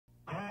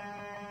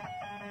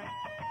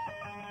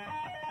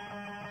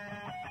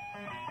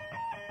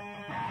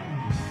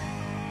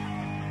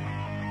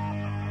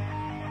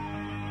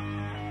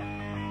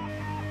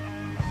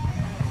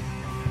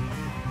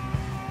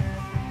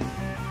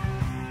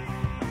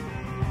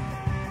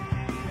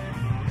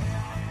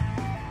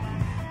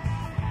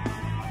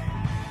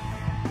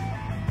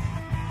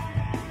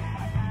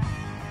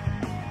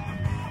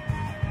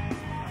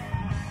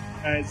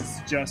Guys, this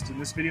is Justin.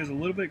 This video is a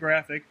little bit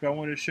graphic, but I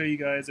wanted to show you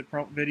guys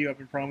a video I've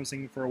been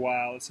promising for a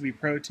while. This will be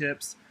pro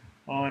tips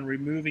on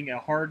removing a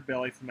hard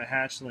belly from a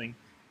hatchling.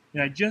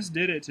 And I just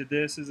did it to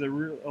this. Is a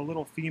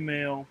little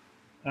female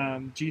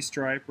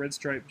G-stripe, red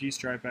stripe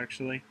G-stripe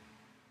actually.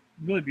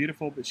 Really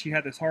beautiful, but she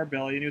had this hard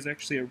belly, and it was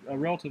actually a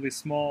relatively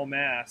small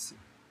mass.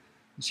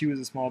 And she was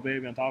a small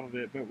baby on top of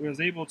it, but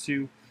was able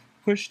to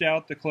push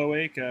out the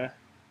cloaca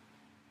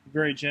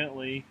very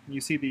gently. You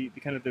see the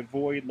kind of the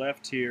void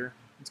left here.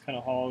 It's kind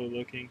of hollow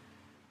looking,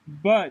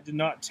 but did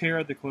not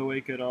tear the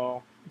cloaca at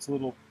all. It's a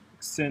little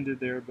extended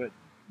there, but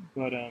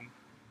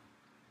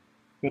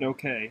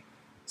okay.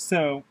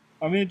 So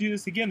I'm going to do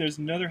this again. There's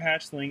another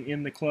hatchling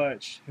in the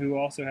clutch who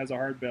also has a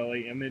hard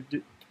belly. I'm going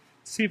to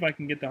see if I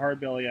can get the hard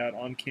belly out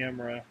on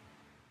camera,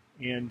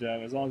 and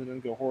as long as it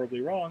doesn't go horribly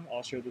wrong,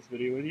 I'll share this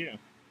video with you.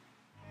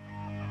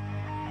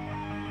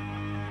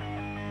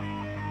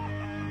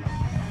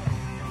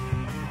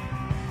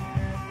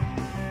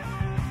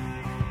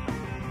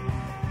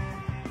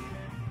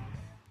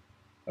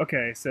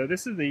 Okay, so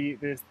this is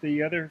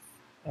the other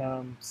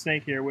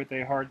snake here with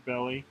a hard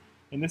belly,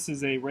 and this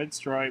is a red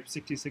stripe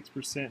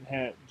 66%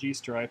 het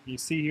G-stripe. You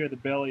see here the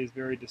belly is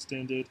very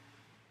distended,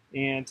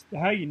 and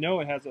how you know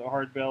it has a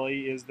hard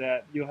belly is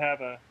that you'll have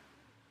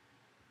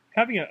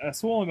having a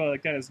swollen belly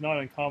like that is not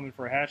uncommon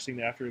for a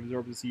hatchling after it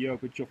absorbs the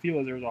yolk, but you'll feel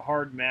as there's a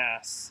hard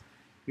mass.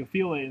 You'll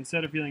feel it,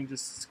 instead of feeling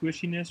just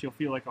squishiness, you'll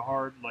feel like a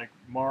hard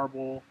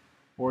marble,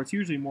 or it's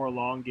usually more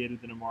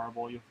elongated than a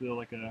marble. You'll feel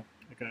like an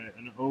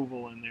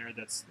oval in there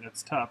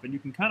that's tough, and you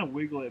can kind of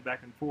wiggle it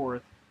back and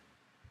forth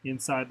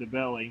inside the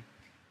belly.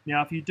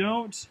 Now, if you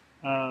don't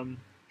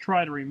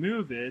try to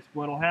remove it,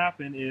 what'll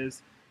happen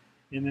is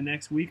in the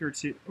next week or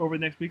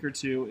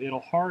two, it'll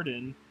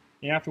harden,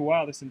 and after a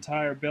while, this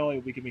entire belly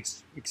will become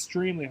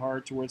extremely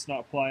hard to where it's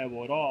not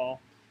pliable at all,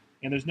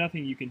 and there's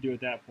nothing you can do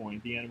at that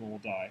point. The animal will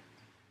die.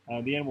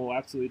 The animal will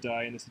absolutely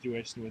die in this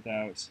situation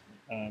without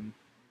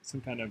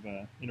some kind of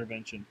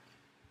intervention.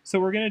 So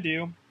what we're going to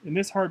do, and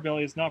this hard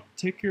belly is not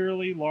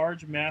particularly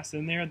large mass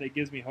in there that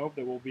gives me hope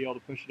that we'll be able to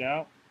push it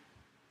out.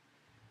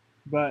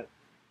 But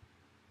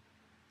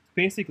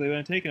basically what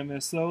I'm taking, I'm going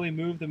to slowly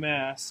move the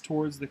mass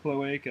towards the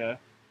cloaca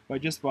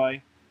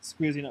by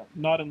squeezing it,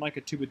 not in like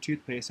a tube of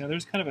toothpaste. Now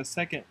there's kind of a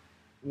second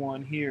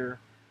one here.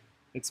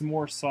 It's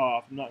more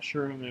soft. I'm not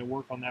sure if I'm going to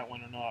work on that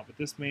one or not, but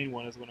this main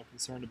one is what I'm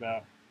concerned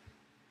about.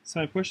 So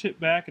I push it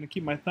back and I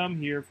keep my thumb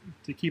here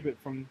to keep it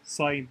from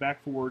sliding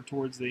back forward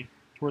towards the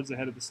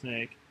head of the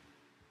snake.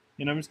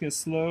 And I'm just going to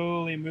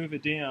slowly move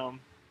it down.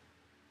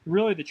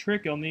 Really, the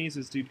trick on these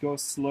is to go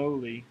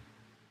slowly.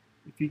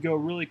 If you go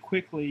really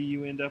quickly,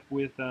 you end up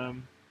with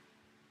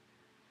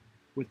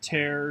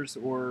tears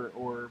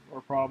or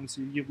problems.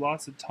 So you give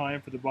lots of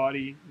time for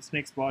the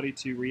snake's body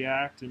to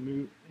react and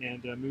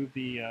move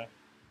the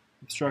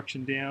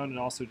obstruction down, and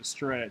also to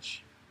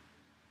stretch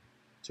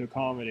to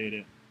accommodate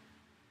it.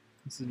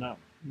 This is not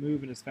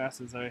moving as fast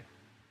as I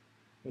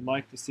would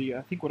like to see.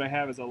 I think what I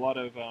have is a lot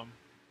of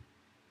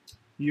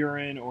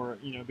urine, or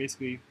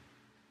basically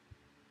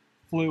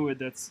fluid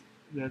that's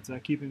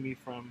keeping me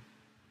from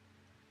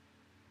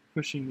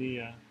pushing the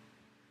yeah.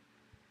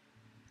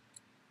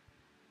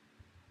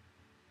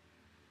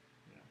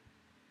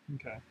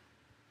 Okay.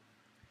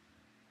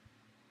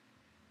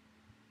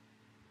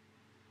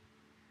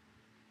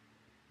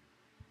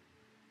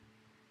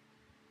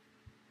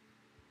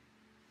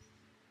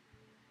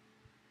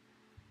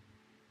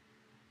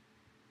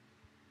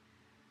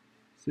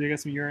 So you got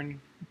some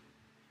urine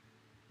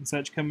and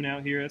such coming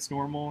out here. That's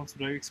normal. That's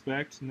what I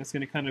expect, and that's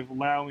going to kind of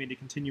allow me to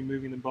continue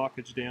moving the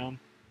blockage down.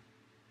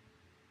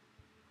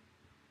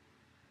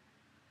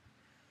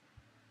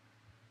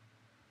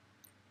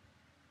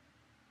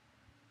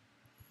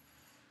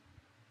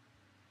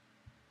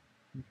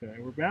 Okay,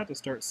 we're about to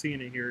start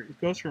seeing it here. It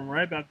goes from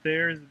right about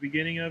there is the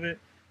beginning of it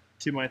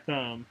to my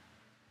thumb.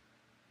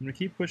 I'm going to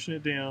keep pushing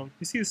it down.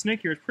 You see the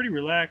snake here is pretty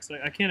relaxed.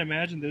 I can't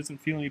imagine that it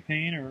doesn't feel any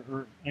pain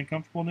or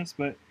uncomfortableness,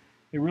 but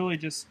it really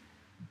just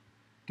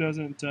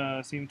doesn't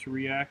seem to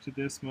react to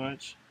this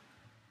much.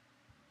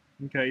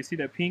 Okay, you see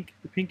that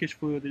the pinkish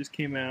fluid that just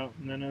came out,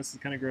 and I know this is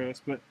kind of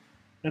gross, but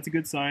that's a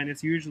good sign.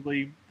 It's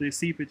usually the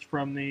seepage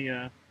from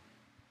the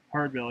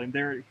hard belly,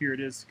 and here it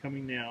is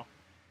coming now.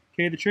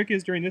 Okay, the trick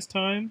is during this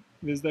time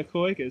is the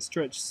cloaca is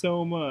stretched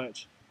so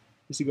much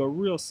is to go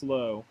real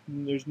slow.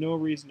 And there's no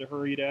reason to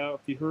hurry it out.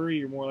 If you hurry,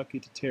 you're more likely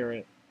to tear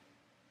it.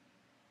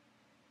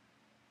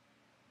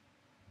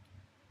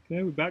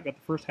 Okay, we about got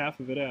the first half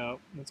of it out.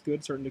 That's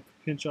good. Starting to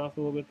pinch off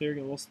a little bit there, get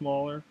a little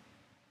smaller.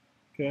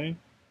 Okay.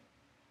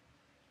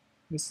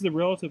 This is a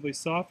relatively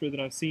softer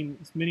than I've seen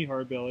many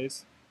hard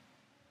bellies,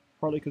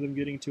 partly because I'm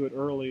getting to it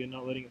early and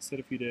not letting it sit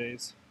a few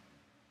days.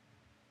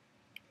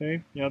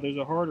 Okay, now there's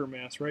a harder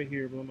mass right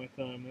here below my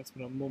thumb. That's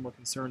what I'm a little more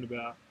concerned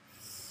about.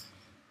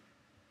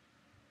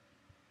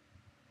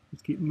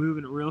 Just keep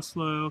moving it real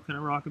slow, kind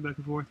of rocking back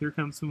and forth. Here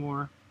comes some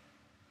more.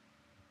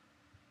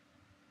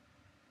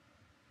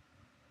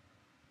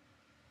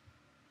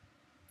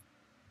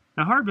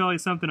 Now, hard belly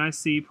is something I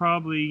see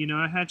probably,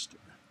 I hatched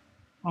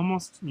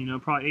almost,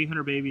 probably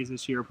 800 babies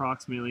this year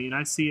approximately, and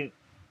I see it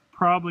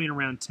probably in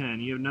around 10.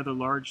 You have another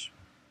large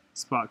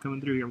spot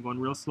coming through here. I'm going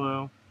real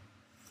slow.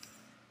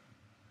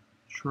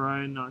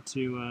 Try not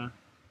to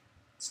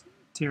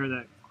tear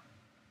that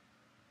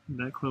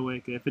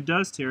cloaca. If it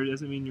does tear, it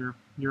doesn't mean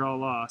you're all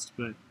lost,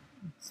 but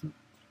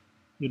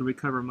it'll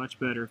recover much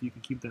better if you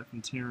can keep that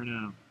from tearing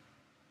out.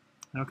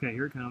 Okay,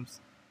 here it comes.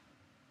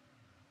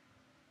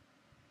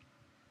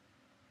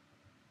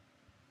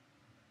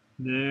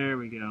 There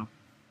we go.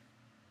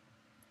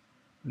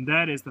 And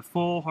that is the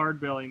full hard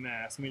belly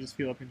mass. Let me just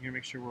feel up in here,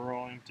 make sure we're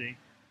all empty.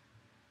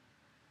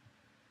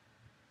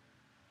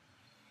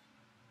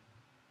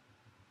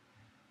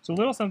 So a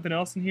little something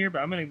else in here, but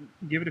I'm going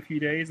to give it a few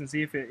days and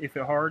see if it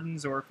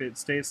hardens or if it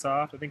stays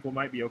soft. I think we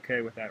might be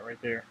okay with that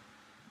right there.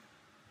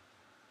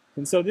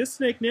 And so this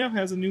snake now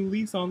has a new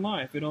lease on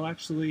life. It'll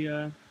actually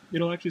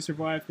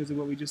survive because of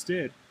what we just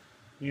did.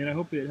 And I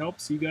hope it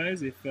helps you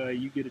guys if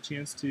you get a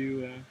chance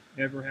to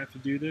ever have to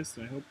do this.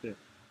 I hope that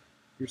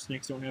your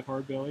snakes don't have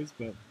hard bellies,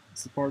 but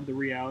it's part of the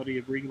reality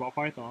of breeding ball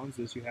pythons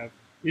is you have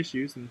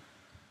issues, and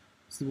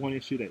this is one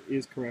issue that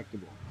is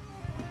correctable.